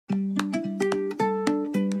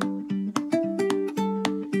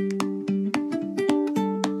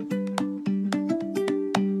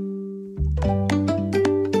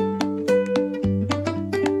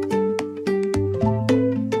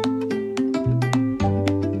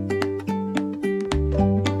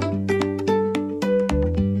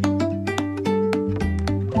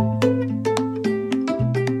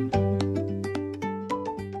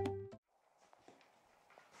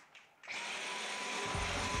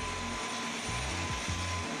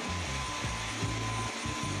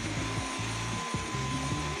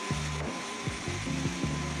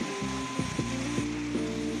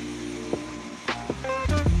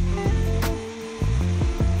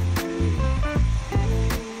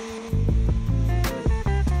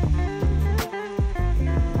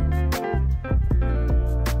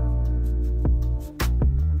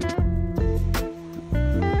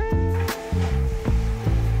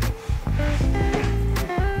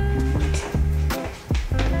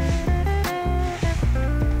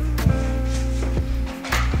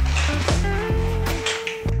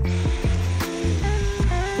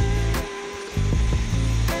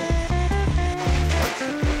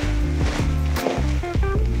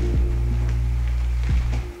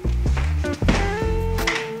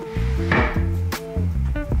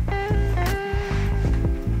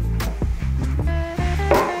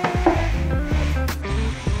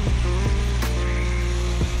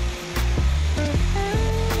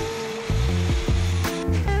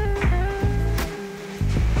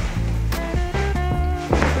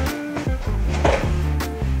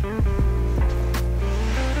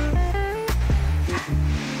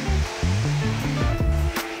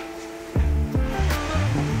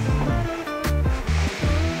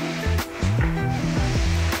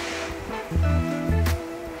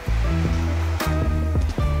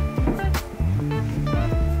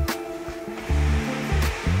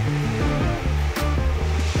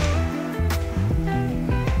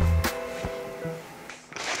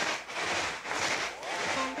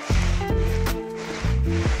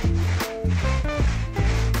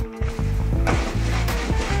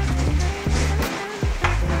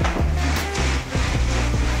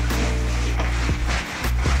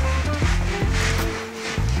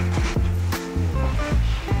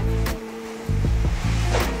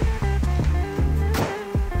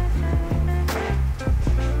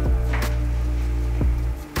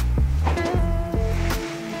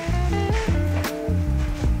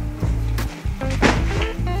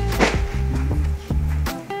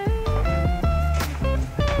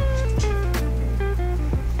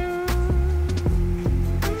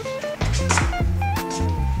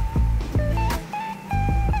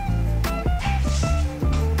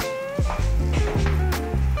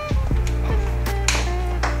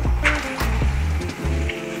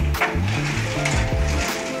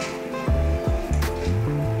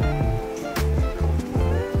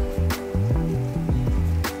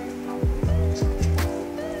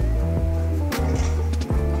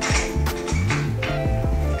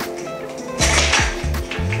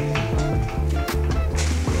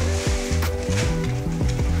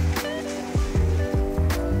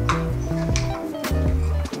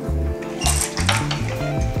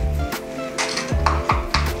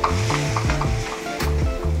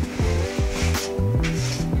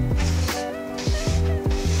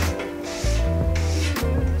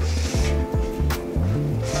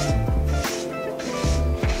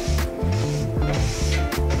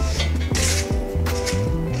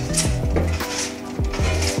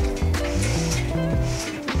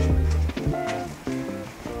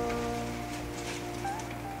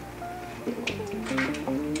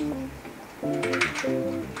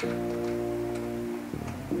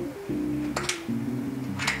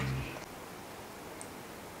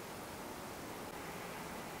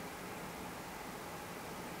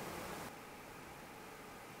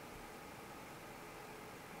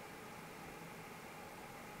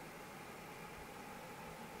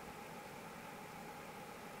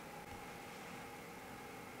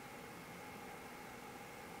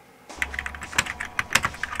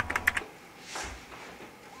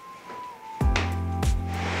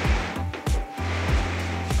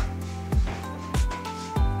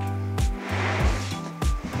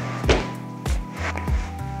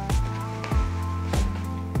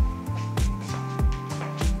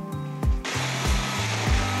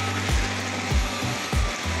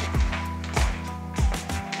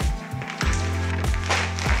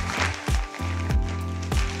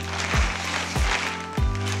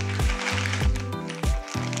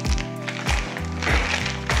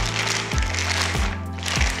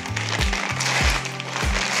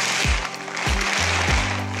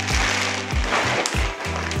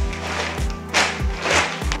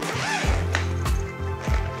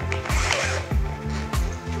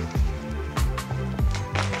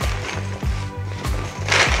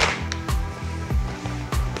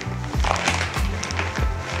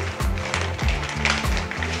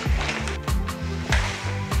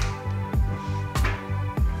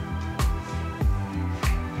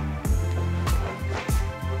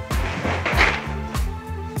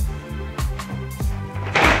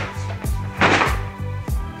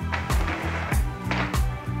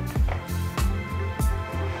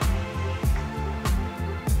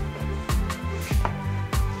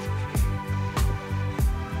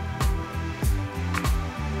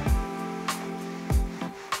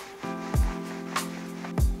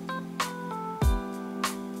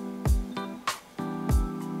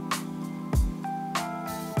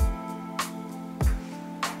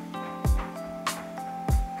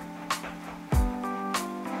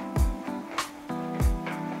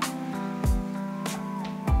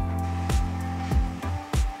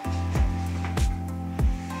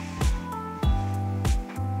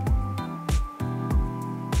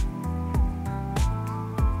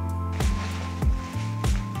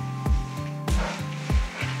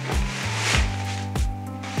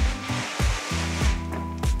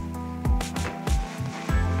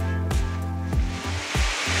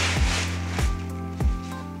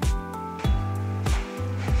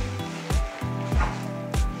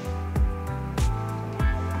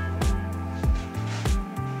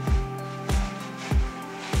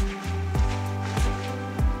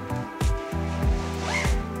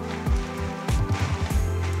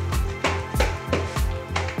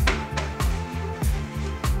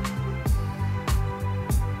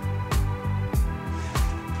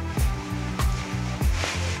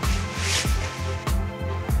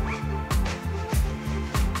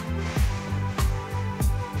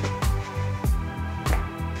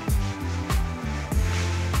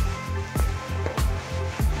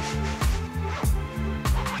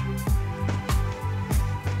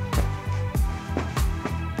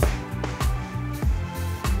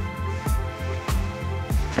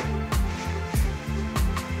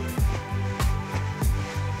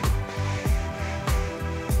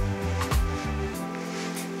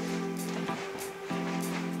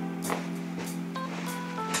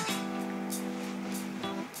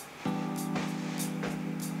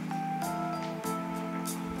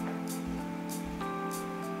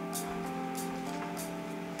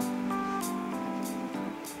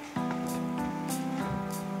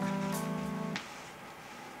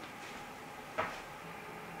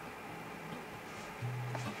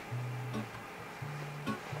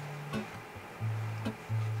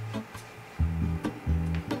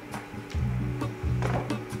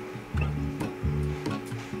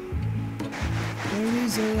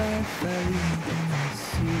is a life I lead in the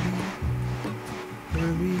city,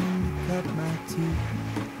 hurrying to cut my teeth.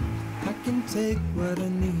 I can take what I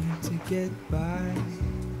need to get by,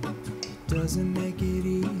 it doesn't make it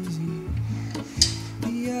easy.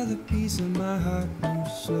 The other piece of my heart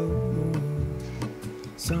moves slow,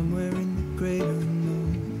 somewhere in the great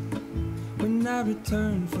unknown. When I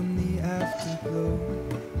return from the afterglow,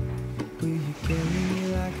 will you carry me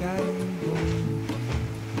like I am home?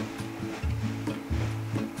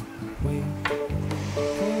 Wait,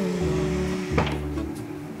 hold on,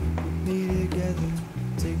 put me together,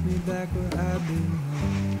 take me back where I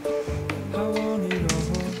belong. I want it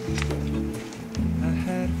all, I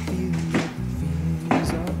had a feeling that the feeling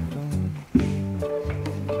is all gone.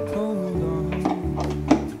 Hold on,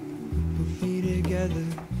 put me together,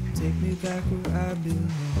 take me back where I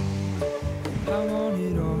belong. I want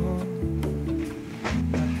it all,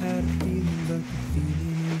 I had a feeling but the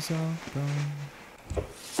feeling is all gone.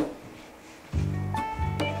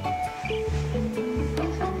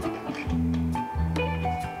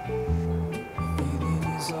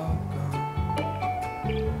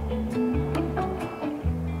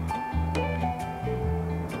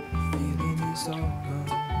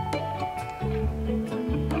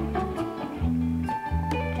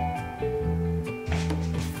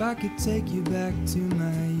 If I could take you back to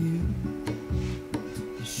my youth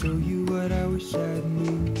and show you what I wish I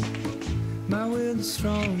knew, my will is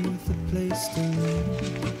strong with a place to live.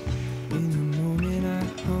 In the moment I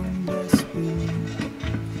hung desperately,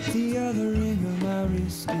 the other ring on my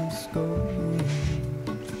wrist is gold,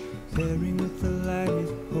 pairing with the light it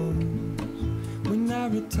holds. When I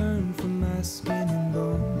return from my skin and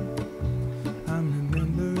bone, I'm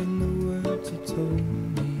remembering the words you told me.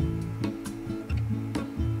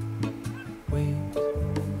 Wait,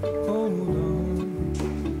 hold on,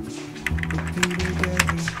 put me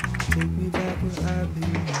together, take me back where I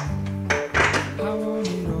belong. I want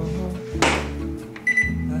it all,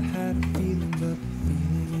 I had a feeling but the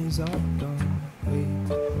feeling is all gone. Wait,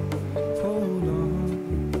 hold on,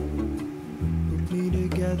 put me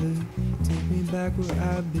together, take me back where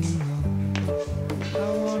I belong. I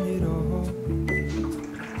want it all,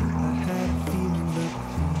 I had a feeling but the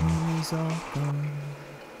feeling is all gone.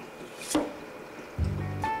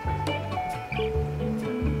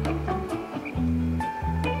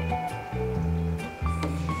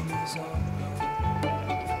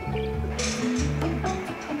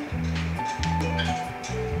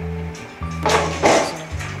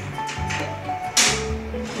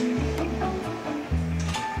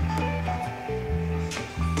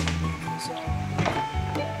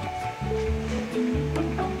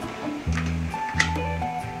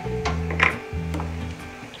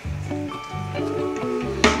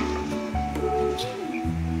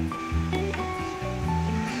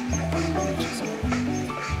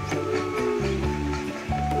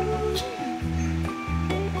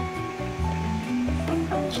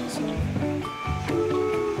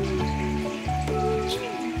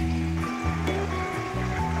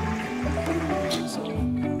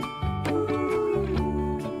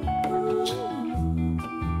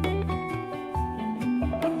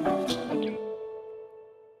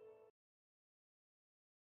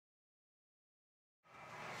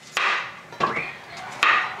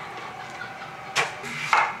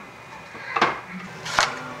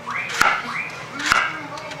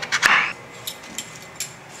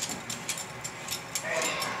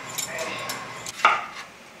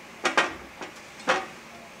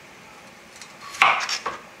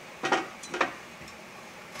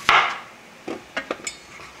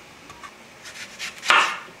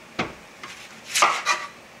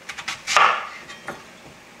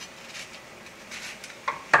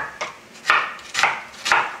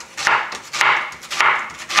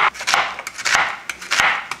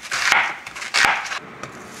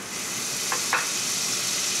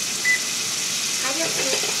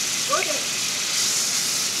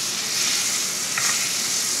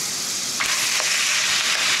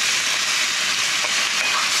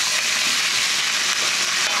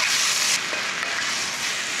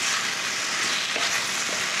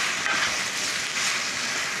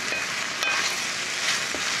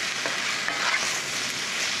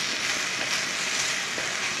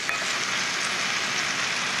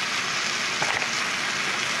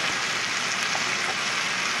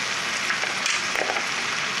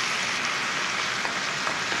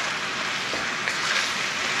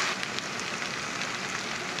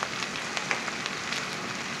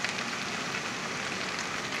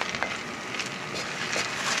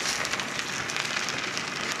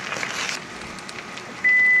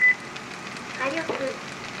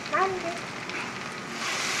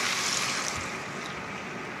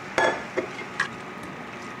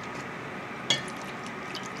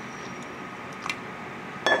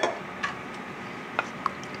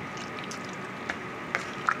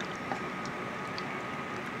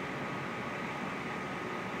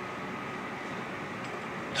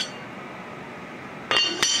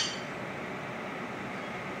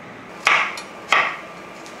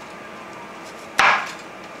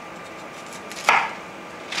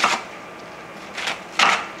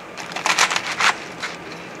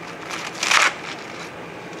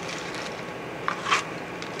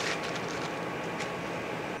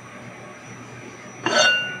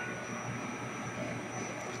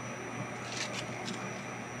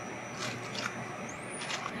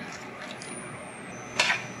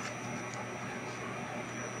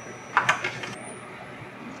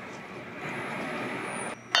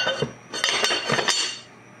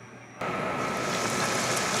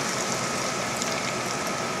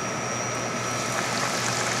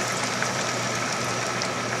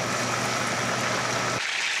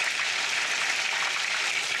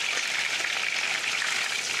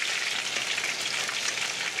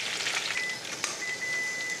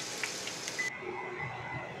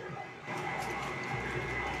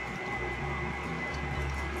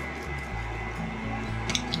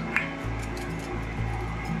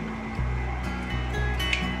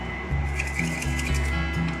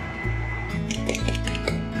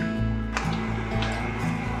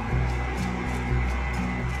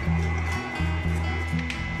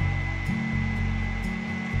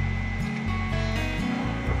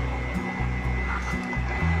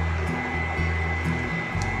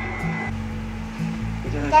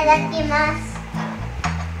 ただきます。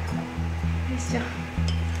よいしょ。い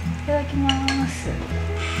ただきます。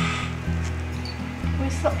美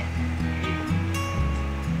味しそう。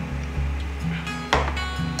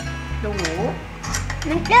どう？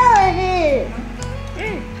めっちゃ美味しい。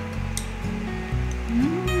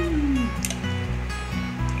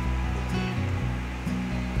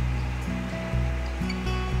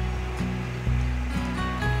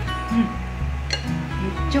め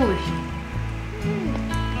っちゃ美味しい。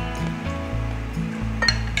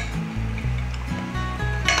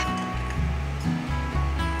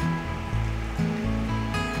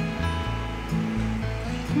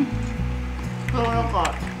柔らか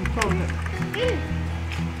い。そうね。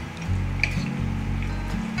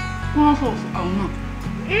このソース合うな。